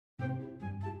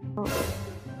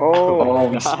Oh,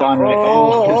 we spawn right.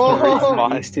 I'm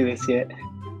not used to this yet.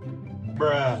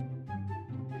 Bruh.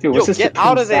 Dude, Yo, what's this get Supreme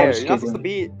out of there! Savage You're not kid supposed to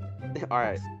doing? be.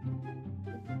 Alright.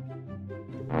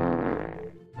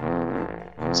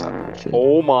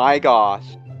 Oh my gosh.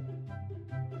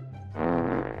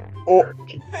 Oh.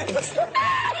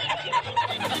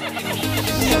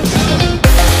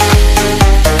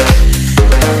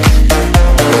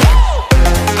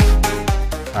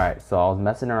 Alright, so I was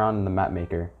messing around in the map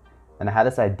maker and I had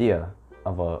this idea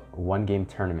of a one-game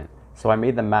tournament. So I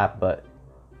made the map, but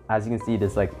as you can see,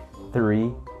 there's like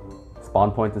 3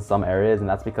 spawn points in some areas, and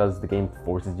that's because the game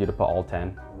forces you to put all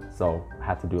 10. So I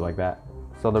had to do it like that.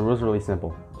 So the rules are really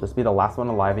simple. Just be the last one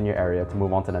alive in your area to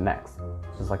move on to the next.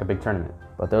 It's just like a big tournament.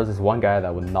 But there was this one guy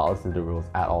that would not listen to the rules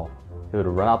at all. He would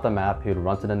run out the map, he would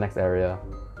run to the next area,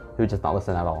 he would just not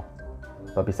listen at all.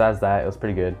 But besides that, it was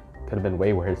pretty good. Could have been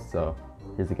way worse, so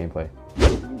here's the gameplay.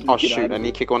 Oh shoot, I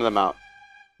need to kick one of them out.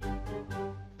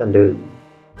 Don't do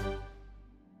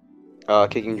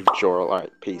Kicking Joral,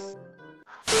 alright, peace.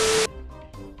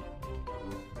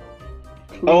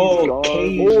 Oh,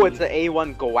 Oh, it's the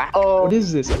A1 Goak. Oh. What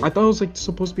is this? I thought it was like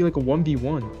supposed to be like a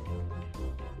 1v1.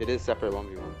 It is separate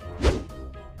 1v1.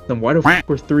 Then why the f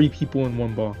were 3 people in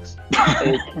one box?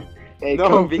 Hey,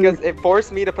 No, because it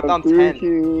forced me to put down 10.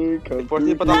 It forced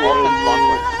me to put down all 10 spawn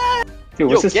points. Dude, Yo,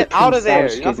 what's this get Supreme out of there!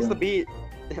 Savage You're not kid supposed to doing?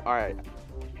 be. Alright.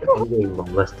 I'm getting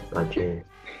molested by James.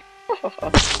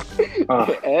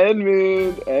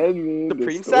 Admin.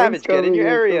 Supreme Savage, get in your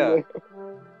area!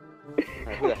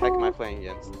 Alright, who the heck am I playing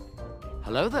against?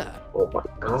 Hello there. Oh my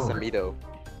god. Samido.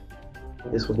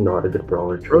 This was not a good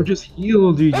brawler. Bro, just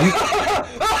heal, dude. You...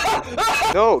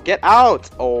 No, get out!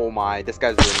 Oh my, this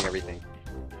guy's ruining everything.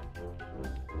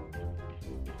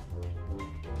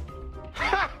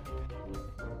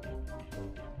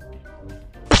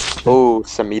 Oh,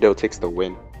 Samido takes the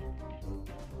win.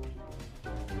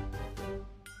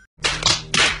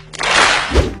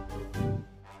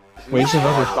 Wait, it's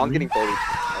another I'm 3? getting bullied.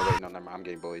 Oh wait, no, never mind. I'm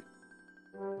getting bullied.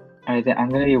 Alright, then I'm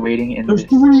gonna be waiting in There's this.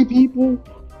 3 people. Dude,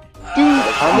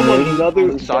 I'm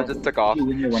waiting. Sean just took off. You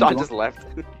win your Sean one-to-one. just left.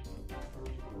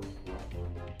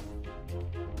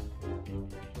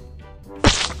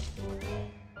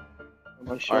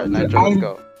 Alright, Nitro, let's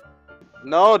go.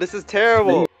 No, this is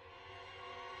terrible!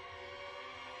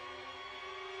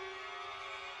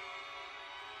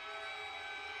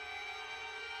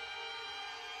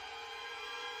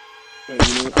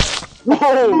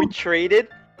 Whoa, we traded?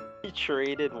 We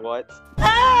traded what?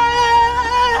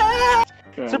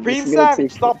 Supreme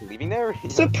Savage, stop leaving there!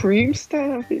 Supreme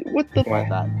Savage. What the What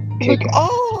that? Like,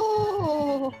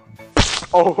 oh.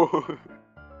 Oh!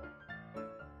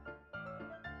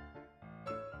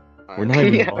 We're not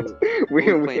even Yeah. bots. Who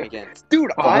are we playing against?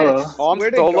 Dude, Oh, I hello. Oh, I'm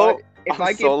swear to solo? God, if I'm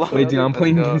I get solo? put Wait, up dude, I'm in-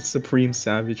 playing Let's go. against Supreme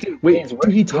Savage. Wait, James,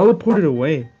 dude, he teleported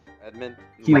away. Edmund,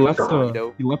 He Mike, left the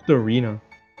Samido. arena.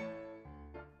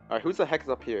 Alright, who's the heck is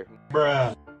up here?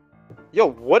 Bruh. Yo,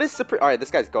 what is Supreme? Alright,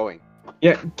 this guy's going.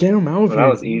 Yeah, get him out of Well, here. that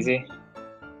was easy.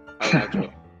 Alright,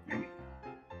 Nitro.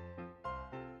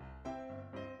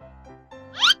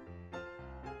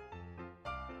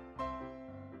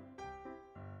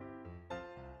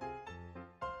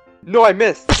 No, I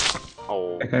missed!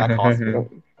 Oh, that cost me.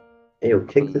 Hey, yo,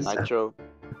 kick this out. Nitro.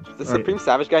 The Supreme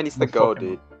Savage guy needs to go,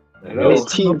 dude. Hello.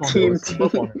 Team. Dude,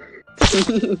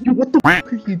 what the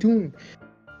f are you doing?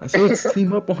 I said let's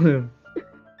team up on him.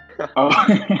 Oh.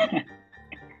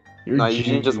 You're No, Eugene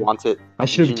genius. just wants it. I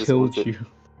should Eugene have just killed wants it.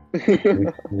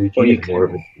 you. Eugene Well, you is more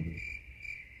of a team.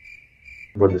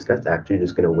 Bro, this guy's actually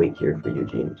just gonna wait here for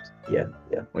Eugene. Yeah.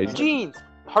 Wait, Eugene!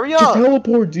 Hurry just up!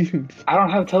 teleport, dude. I don't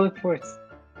have teleports.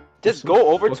 Just go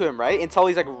over to him, right? Until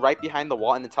he's like right behind the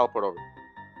wall and then teleport over.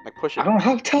 Like push I him. don't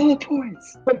have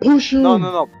teleports. Push him.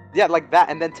 No. Yeah, like that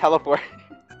and then teleport.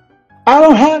 I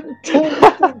don't have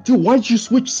teleports. Dude, why'd you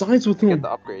switch sides with Get him? the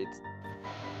upgrades.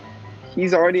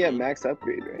 He's already at max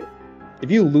upgrade, right? If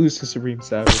you lose to Supreme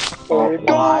Savage, Oh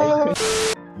my.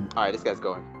 Alright, this guy's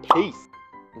going. Peace!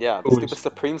 Yeah, the Who stupid is-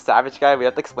 Supreme Savage guy, we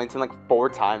have to explain to him like 4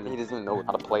 times and he doesn't even know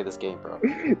how to play this game, bro.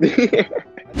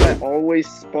 I always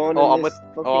spawn Oh, in I'm this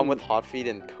Oh, I'm fucking- with Hotfeed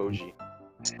and Koji.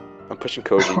 I'm pushing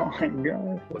Koji. Oh my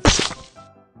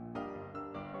god.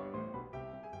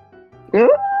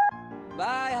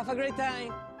 Bye, have a great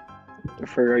time. I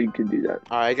forgot you could do that.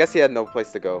 Alright, I guess he had no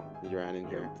place to go. He ran in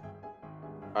here.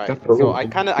 Alright, That's so I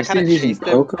kinda This is using chased him.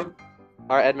 Coco?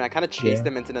 Alright, Edmund, I kinda chased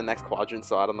Yeah. him into the next quadrant,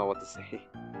 so I don't know what to say.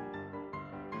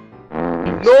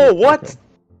 No, what?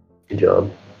 Good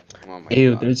job. Oh my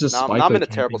ew, god. there's a Now, spike. now I'm in a like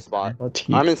terrible camping. spot.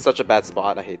 I'm in such a bad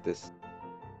spot, I hate this.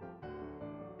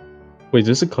 Wait, is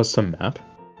this a custom map?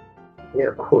 Yeah,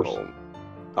 of course. Oh,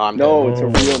 I'm No, dead. it's a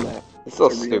real map. It's so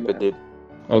It's a real stupid, map. dude.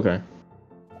 Okay.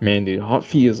 Man, dude, Hot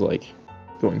Feet is like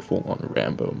going full on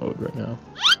Rambo mode right now.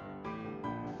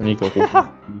 I need to go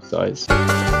hold size.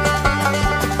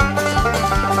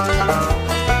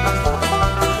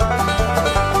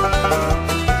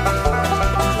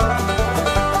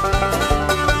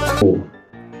 Oh,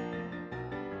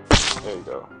 There you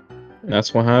go. And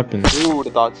that's what happens. Ooh, the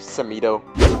dodge, Samito.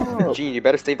 Gene, you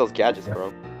better save those gadgets,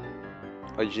 bro.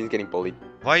 Oh, Gene's getting bullied.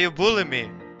 Why you bullying me?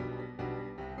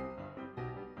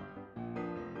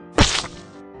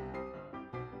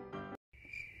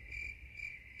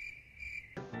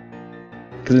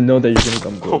 Because I know that you're gonna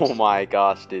come close. Oh my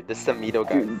gosh, dude. This Samito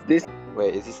guy. Dude, this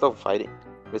Wait, is he still fighting?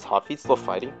 Is Hotfeet still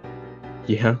fighting?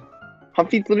 Yeah.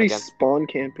 Humpy's literally Against- spawn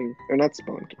camping. Or not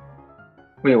spawn camping.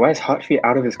 Wait, why is Hot Feet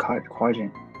out of his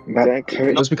quadrant? That Exactly.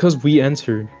 turret- That's because we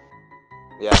entered.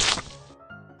 Yeah.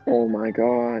 Oh my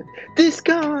god. This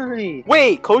guy!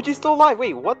 Wait, Koji's still alive.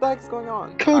 Wait, what the heck's going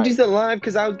on? Koji's alive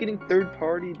because I was getting third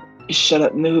party. Shut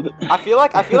up, noob. I feel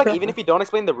like even if you don't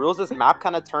explain the rules, this map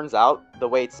kind of turns out the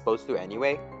way it's supposed to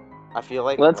anyway. I feel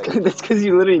like. Well, like, that's because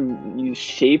you literally you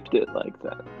shaped it like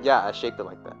that. yeah, I shaped it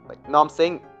like that. Like, no, I'm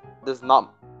saying there's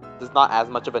not as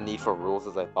much of a need for rules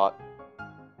as I thought.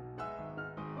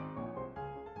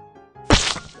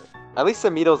 At least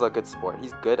Samito's a good sport.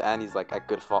 He's good and he's like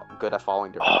good at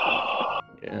following directions.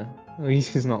 Yeah. At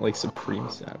least he's not like Supreme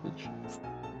Savage.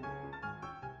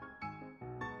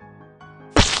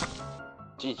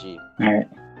 GG. Alright.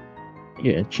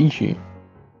 Yeah, Chi-Chi.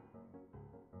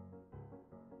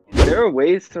 There are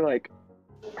ways to like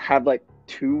have like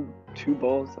two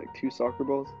balls, like two soccer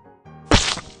balls.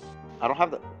 I don't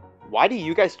have the. Why do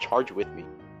you guys charge with me?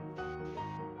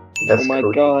 that's Oh my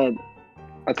cool. god.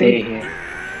 I Stay think here.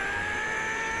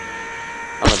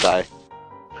 I'm gonna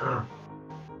die.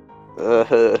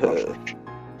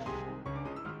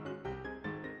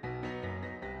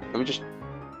 Let me just.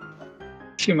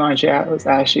 Shumaja was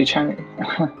actually trying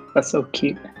to. That's so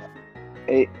cute.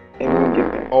 everyone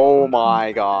get back. Oh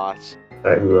my gosh.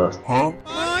 Alright, we lost. Okay.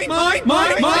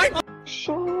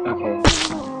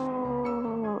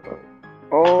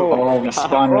 Oh, Oh, we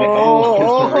spawned right. Oh,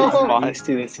 Oh, oh, we're not used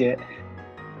to this yet.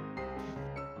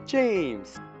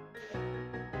 James.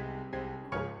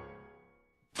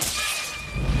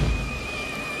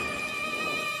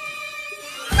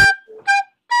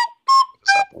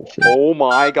 Oh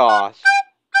my gosh.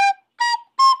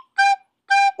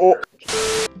 Oh.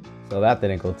 So that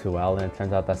didn't go too well, and it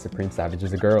turns out that Supreme Savage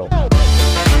is a girl.